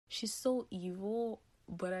She's so evil,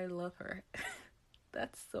 but I love her.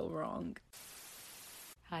 That's so wrong.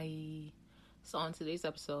 Hi. So, on today's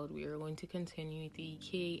episode, we are going to continue the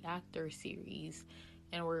K actor series,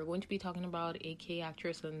 and we're going to be talking about a K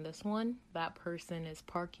actress in this one. That person is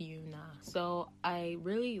Park Yoon-na. So, I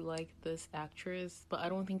really like this actress, but I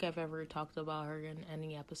don't think I've ever talked about her in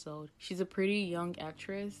any episode. She's a pretty young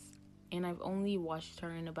actress, and I've only watched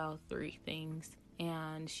her in about 3 things,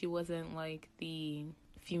 and she wasn't like the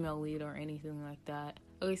female lead or anything like that.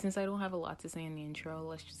 Okay, since I don't have a lot to say in the intro,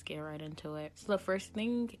 let's just get right into it. So the first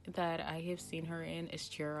thing that I have seen her in is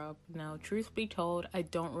Cheer Up. Now, truth be told, I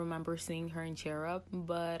don't remember seeing her in Cheer Up,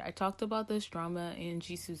 but I talked about this drama in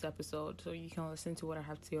Jisoo's episode, so you can listen to what I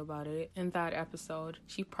have to say about it. In that episode,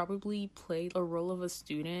 she probably played a role of a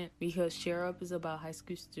student because Cheer Up is about high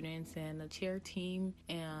school students and a cheer team,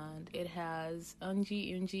 and it has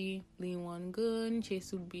Eunji, Yoonji, Lee Won-gun, Chae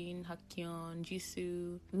Soo-bin, Hakyeon,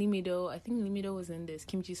 Jisoo, Lee Mi-do. I think Lee Mi-do was in this.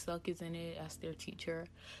 Kim Ji-suk is in it as their teacher.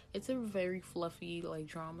 It's a very fluffy like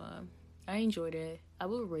drama. I enjoyed it. I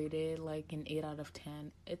would rate it like an 8 out of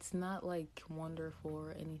 10. It's not like wonderful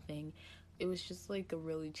or anything. It was just like a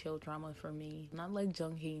really chill drama for me. Not like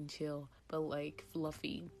Jung-hae chill, but like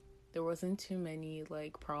fluffy. There wasn't too many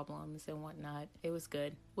like problems and whatnot. It was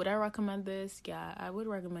good. Would I recommend this? Yeah, I would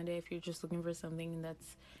recommend it if you're just looking for something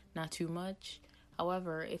that's not too much.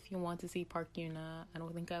 However, if you want to see Park Yoon-na, I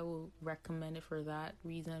don't think I will recommend it for that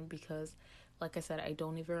reason because, like I said, I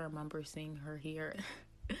don't even remember seeing her here.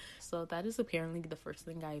 So that is apparently the first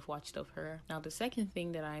thing I've watched of her. Now, the second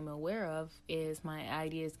thing that I'm aware of is My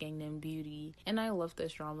Ideas Gangnam Beauty. And I love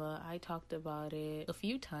this drama. I talked about it a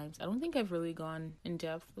few times. I don't think I've really gone in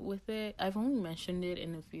depth with it. I've only mentioned it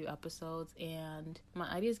in a few episodes. And My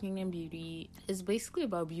Ideas Gangnam Beauty is basically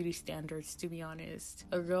about beauty standards, to be honest.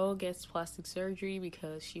 A girl gets plastic surgery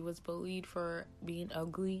because she was bullied for being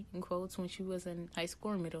ugly, in quotes, when she was in high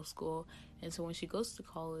school or middle school. And so when she goes to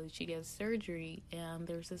college, she gets surgery, and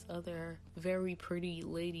there's this other very pretty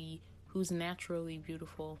lady who's naturally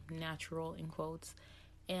beautiful, natural in quotes,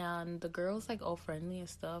 and the girl's like all friendly and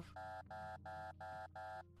stuff.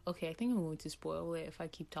 Okay, I think I'm going to spoil it if I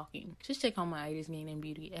keep talking. Just check out My Ideas Gangnam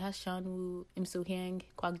Beauty. It has Shanwoo, Im So-hyang,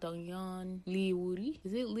 Kwak Dong-yeon, Lee Woo-ri.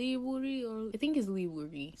 Is it Lee Woo-ri or I think it's Lee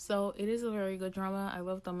Woo-ri. So it is a very good drama. I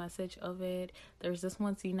love the message of it. There's this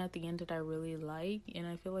one scene at the end that I really like, and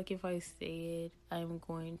I feel like if I say it, I'm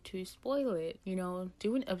going to spoil it. You know,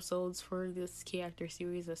 doing episodes for this K actor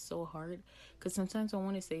series is so hard because sometimes I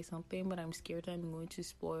want to say something, but I'm scared that I'm going to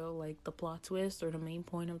spoil like the plot twist or the main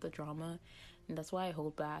point of the drama. And that's why I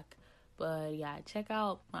hold back. But yeah, check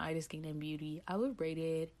out My Ideas Gangnam Beauty. I would rate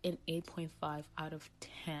it an 8.5 out of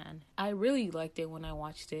 10. I really liked it when I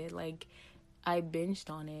watched it. Like, I binged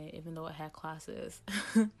on it even though it had classes.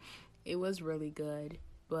 It was really good.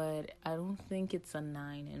 But I don't think it's a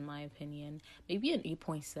 9 in my opinion. Maybe an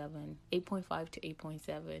 8.7. 8.5 to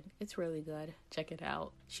 8.7. It's really good. Check it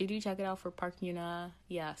out. Should you check it out for Park Yoon-na?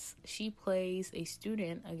 Yes. She plays a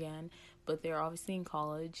student again, but they're obviously in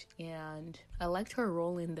college, and I liked her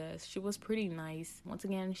role in this. She was pretty nice. Once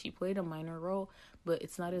again, she played a minor role, but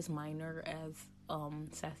it's not as minor as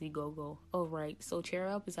Sassy Go-Go. Oh right, so Cheer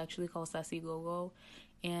Up is actually called Sassy Go-Go,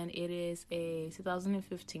 and it is a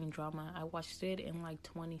 2015 drama. I watched it in like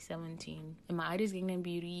 2017. And My Ideas Gangnam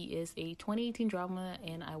Beauty is a 2018 drama,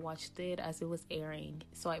 and I watched it as it was airing.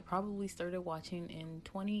 So I probably started watching in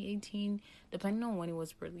 2018, depending on when it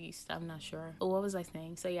was released. I'm not sure. But what was I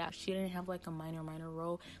saying? So yeah, she didn't have like a minor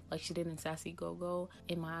role like she did in Sassy Go-Go.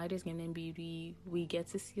 In My Ideas Gangnam Beauty, we get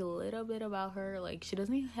to see a little bit about her. Like, she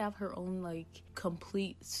doesn't have her own like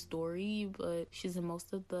complete story, but she's in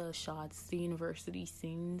most of the shots, the university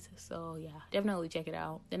scene. So yeah, definitely check it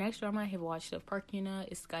out. The next drama I have watched of Park Yoon-na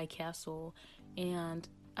is Sky Castle, and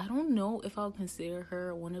I don't know if I'll consider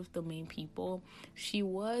her one of the main people. She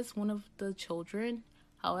was one of the children.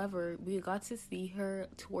 However, we got to see her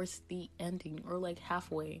towards the ending or like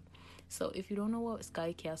halfway. So if you don't know what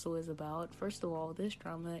Sky Castle is about, first of all, this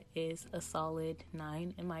drama is a solid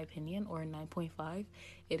 9 in my opinion, or a 9.5.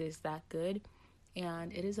 It is that good.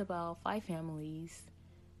 And it is about 5 families,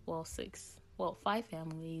 well 6, well 5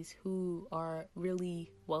 families who are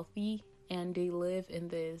really wealthy, and they live in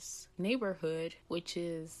this neighborhood, which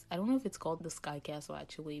is, I don't know if it's called the Sky Castle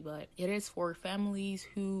actually, but it is for families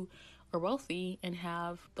who are wealthy and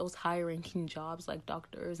have those high ranking jobs like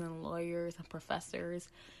doctors and lawyers and professors.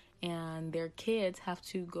 and their kids have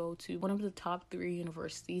to go to one of the top 3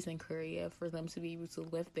 universities in Korea for them to be able to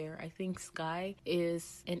live there. I think SKY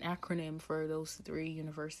is an acronym for those 3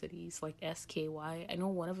 universities, like SKY. I know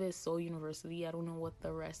one of it is Seoul University. I don't know what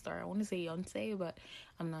the rest are. I want to say Yonsei, but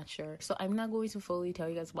I'm not sure. So I'm not going to fully tell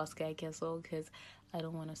you guys about Sky Castle because I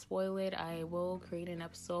don't want to spoil it. I will create an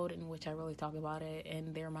episode in which I really talk about it,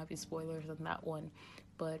 and there might be spoilers on that one.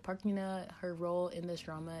 But Park Mina, her role in this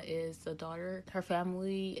drama is the daughter. Her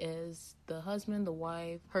family is the husband, the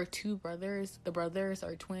wife, her 2 brothers. The brothers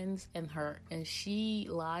are twins, and her. And she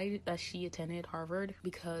lied that she attended Harvard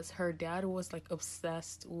because her dad was like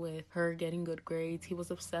obsessed with her getting good grades. He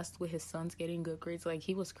was obsessed with his sons getting good grades. Like,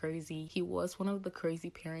 he was crazy. He was one of the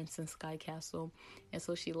crazy parents in Sky Castle. And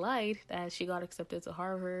so she lied that she got accepted to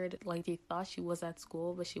Harvard. Like, they thought she was at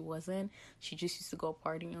school, but she wasn't. She just used to go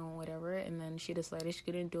partying or whatever. And then she decided she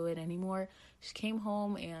couldn't do it anymore. She came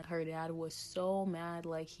home and her dad was so mad.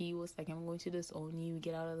 Like, he was like, I'm going to disown you,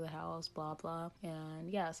 get out of the house, blah blah.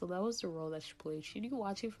 And yeah, so that was the role that she played. Should you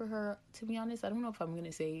watch it for her? To be honest, I don't know if I'm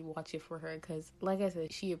gonna say watch it for her, because like I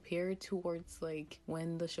said, she appeared towards like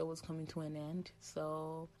when the show was coming to an end.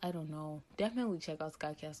 So I don't know. Definitely check out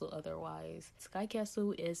Sky Castle otherwise. Sky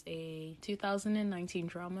Castle is a 2019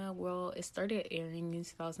 drama. Well, it started airing in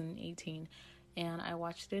 2018, and I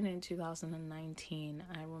watched it in 2019.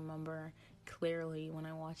 I remember clearly when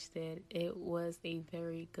I watched it. It was a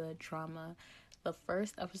very good drama. The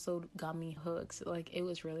first episode got me hooked. Like, it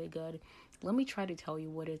was really good. Let me try to tell you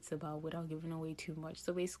what it's about without giving away too much.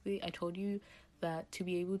 So basically, I told you that to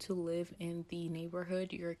be able to live in the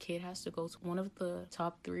neighborhood, your kid has to go to one of the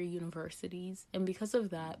top 3 universities. And because of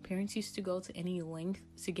that, parents used to go to any length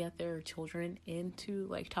to get their children into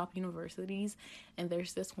like top universities. And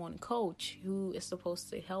there's this one coach who is supposed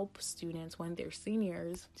to help students when they're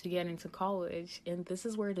seniors to get into college. And this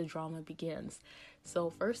is where the drama begins. So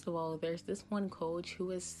first of all, there's this one coach who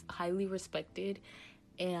is highly respected,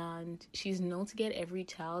 and she's known to get every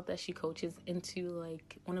child that she coaches into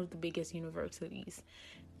like one of the biggest universities.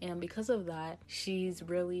 And because of that, she's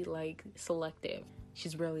really like selective.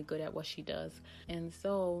 She's really good at what she does. And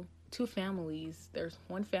so 2 families. There's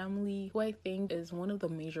one family who I think is one of the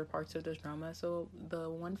major parts of this drama. So the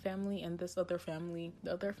one family and this other family.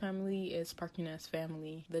 The other family is Park Yun-a's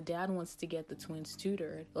family. The dad wants to get the twins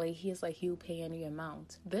tutored. Like, he'll pay any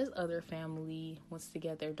amount. This other family wants to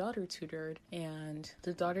get their daughter tutored, and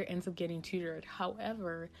the daughter ends up getting tutored.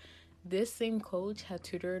 However, this same coach had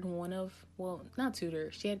tutored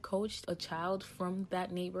she had coached a child from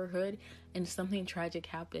that neighborhood, and something tragic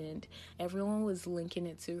happened. Everyone was linking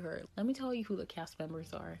it to her. Let me tell you who the cast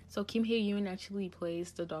members are. So Kim Hae-yoon actually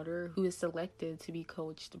plays the daughter who is selected to be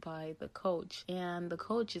coached by the coach, and the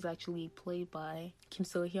coach is actually played by Kim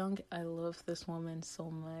So-hyung. I love this woman so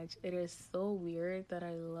much. It is so weird that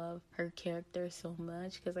I love her character so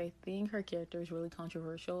much, because I think her character is really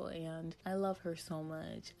controversial, and I love her so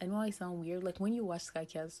much. I know I sound weird. Like, when you watch Sky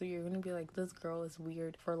Castle, you're gonna be like, this girl is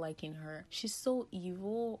weird for liking her. She's so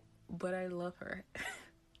evil, but I love her.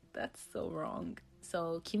 That's so wrong.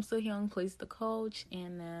 So Kim So-hyung plays the coach,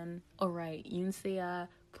 and then Yoon Se-ah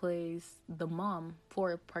plays the mom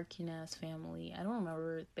for Park Yun-a's family. I don't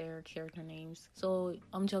remember their character names. So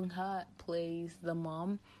Jung-ha plays the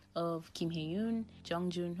mom of Kim Hae-yoon. Jung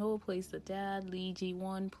Joon-ho plays the dad. Lee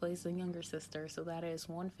Ji-won plays the younger sister. So that is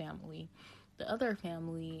one family. The other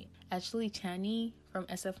family, actually Channy from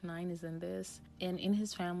SF9 is in this, and in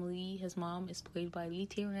his family, his mom is played by Lee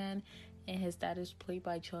Tae-ran, and his dad is played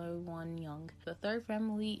by Choi Won-young. The third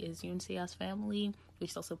family is Yoon Se-a's family,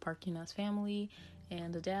 which is also Park Yun-a's family,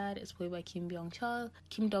 and the dad is played by Kim Byung-chul.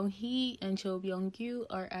 Kim Dong-hee and Cho Byung-gyu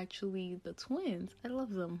are actually the twins. I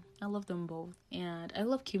love them. I love them both. And I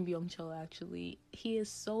love Kim Byung-chul, actually. He is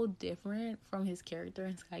so different from his character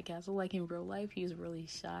in Sky Castle. Like, in real life, he's really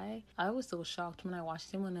shy. I was so shocked when I watched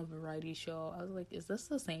him on a variety show. I was like, is this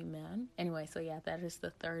the same man? Anyway, so yeah, that is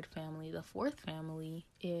the third family. The fourth family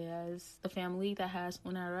is the family that has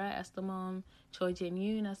Unara as the mom, Choi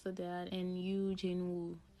Jin-yoon as the dad, and Yoo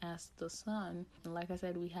Jin-woo as the son. And like I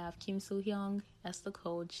said, we have Kim So-hyung as the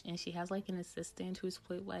coach, and she has like an assistant who's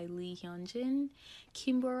played by Lee Hyun-jin.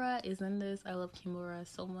 Kimbora is in this. I love Kimbora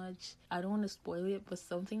so much. I don't want to spoil it, but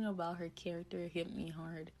something about her character hit me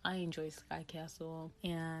hard. I enjoy Sky Castle,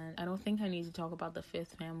 and I don't think I need to talk about the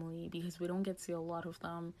fifth family because we don't get to see a lot of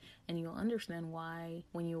them, and you'll understand why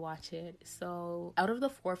when you watch it. So out of the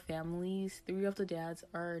four families, 3 of the dads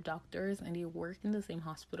are doctors, and they work in the same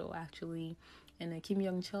hospital actually. And then Kim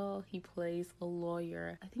Young-chul, he plays a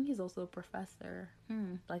lawyer. I think he's also a professor.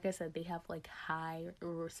 Like I said, they have like high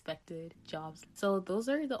respected jobs. So those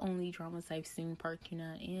are the only dramas I've seen Park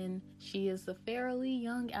Hyuna in. She is a fairly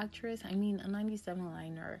young actress. I mean, a 97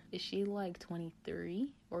 liner. Is she like 23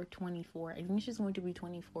 or 24? I think she's going to be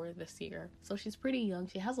 24 this year. So she's pretty young.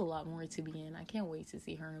 She has a lot more to be in. I can't wait to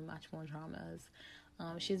see her in much more dramas.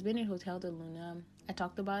 She's been in Hotel de Luna. I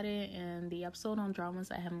talked about it in the episode on dramas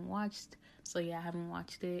I haven't watched. So yeah, I haven't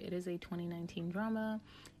watched it. It is a 2019 drama.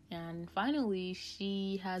 And finally,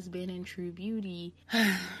 she has been in True Beauty.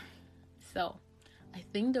 So, I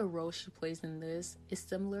think the role she plays in this is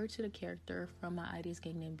similar to the character from My ID's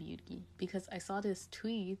Gangnam Beauty. Because I saw this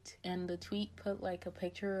tweet, and the tweet put like a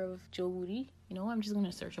picture of Jo Woori. You know, I'm just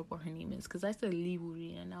gonna search up what her name is, because I said Lee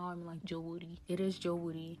Woori, and now I'm like Jo Woori. It is Jo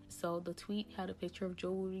Woori. So the tweet had a picture of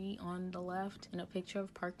Jo Woori on the left, and a picture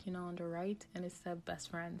of Park Hyuna on the right, and it said best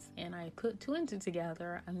friends. And I put two and two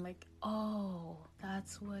together. I'm like, oh,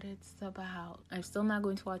 that's what it's about. I'm still not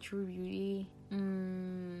going to watch True Beauty.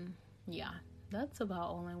 Yeah. That's about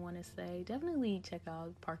all I want to say. Definitely check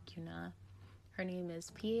out Park Hyuna. Her name is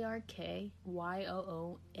Parkyoona.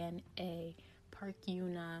 Park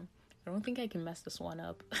Hyuna. I don't think I can mess this one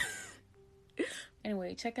up.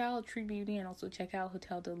 Anyway, check out True Beauty and also check out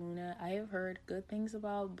Hotel de Luna. I have heard good things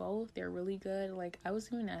about both. They're really good. Like, I was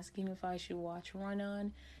even asking if I should watch Run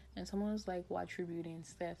On, and someone was like, watch True Beauty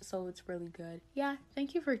instead. So it's really good. Yeah,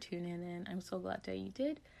 thank you for tuning in. I'm so glad that you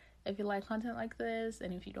did. If you like content like this,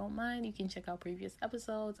 and if you don't mind, you can check out previous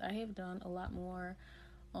episodes. I have done a lot more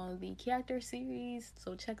on the character series,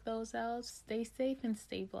 so check those out. Stay safe and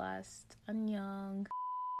stay blessed. Annyeong.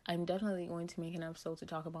 I'm definitely going to make an episode to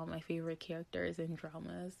talk about my favorite characters in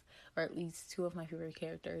dramas, or at least two of my favorite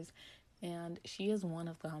characters, and she is one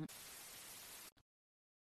of them.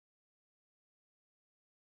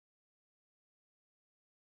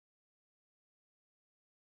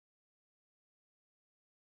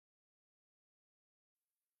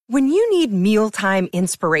 When you need mealtime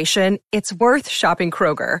inspiration, it's worth shopping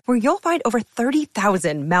Kroger, where you'll find over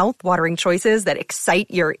 30,000 mouth-watering choices that excite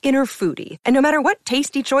your inner foodie. And no matter what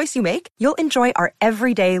tasty choice you make, you'll enjoy our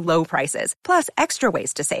everyday low prices, plus extra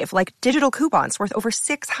ways to save, like digital coupons worth over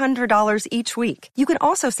 $600 each week. You can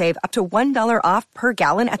also save up to $1 off per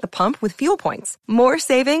gallon at the pump with fuel points. More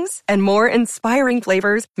savings and more inspiring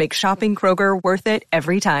flavors make shopping Kroger worth it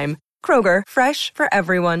every time. Kroger, fresh for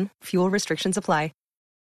everyone. Fuel restrictions apply.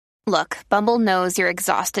 Look, Bumble knows you're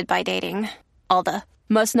exhausted by dating. All the,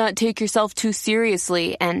 must not take yourself too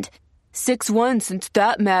seriously, and 6'1" since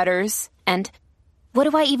that matters, and what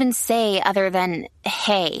do I even say other than,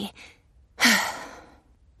 hey?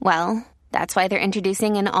 Well, that's why they're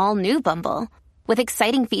introducing an all-new Bumble, with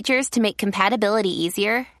exciting features to make compatibility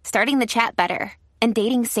easier, starting the chat better, and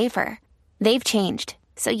dating safer. They've changed,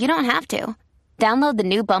 so you don't have to. Download the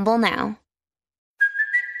new Bumble now.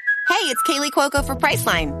 Hey, it's Kaylee Cuoco for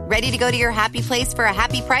Priceline. Ready to go to your happy place for a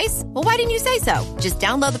happy price? Well, why didn't you say so? Just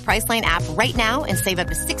download the Priceline app right now and save up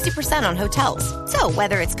to 60% on hotels. So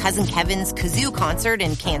whether it's Cousin Kevin's Kazoo Concert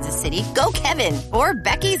in Kansas City, go Kevin, or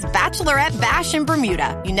Becky's Bachelorette Bash in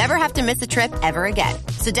Bermuda, you never have to miss a trip ever again.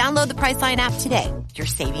 So download the Priceline app today. Your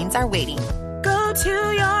savings are waiting. Go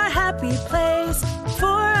to your happy place for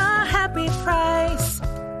a happy price.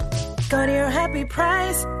 Go to your happy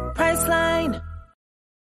price, Priceline.